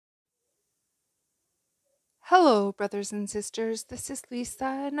Hello, brothers and sisters. This is Lisa,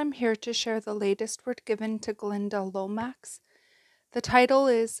 and I'm here to share the latest word given to GLYNDA LOMAX. The title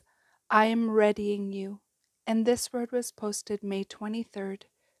is I Am Readying You, and this word was posted May 23rd,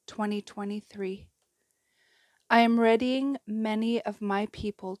 2023. I am readying many of my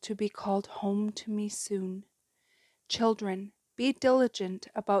people to be called home to me soon. Children, be diligent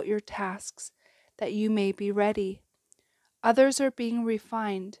about your tasks, that you may be ready. Others are being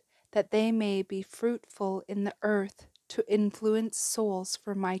refined, that they may be fruitful in the earth to influence souls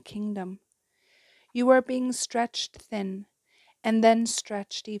for my kingdom. You are being stretched thin, and then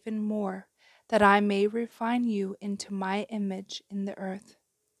stretched even more, that I may refine you into my image in the earth.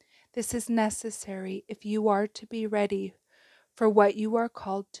 This is necessary if you are to be ready for what you are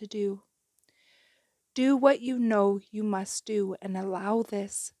called to do. Do what you know you must do and allow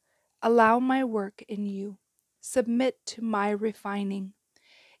this. Allow my work in you. Submit to my refining.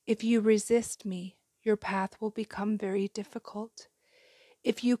 If you resist me, your path will become very difficult.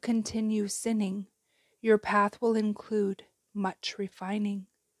 If you continue sinning, your path will include much refining.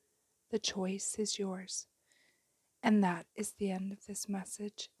 The choice is yours. And that is the end of this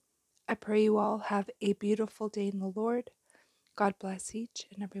message. I pray you all have a beautiful day in the Lord. God bless each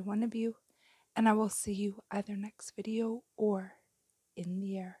and every one of you, and I will see you either next video or in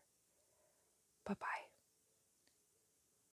the air. Bye-bye.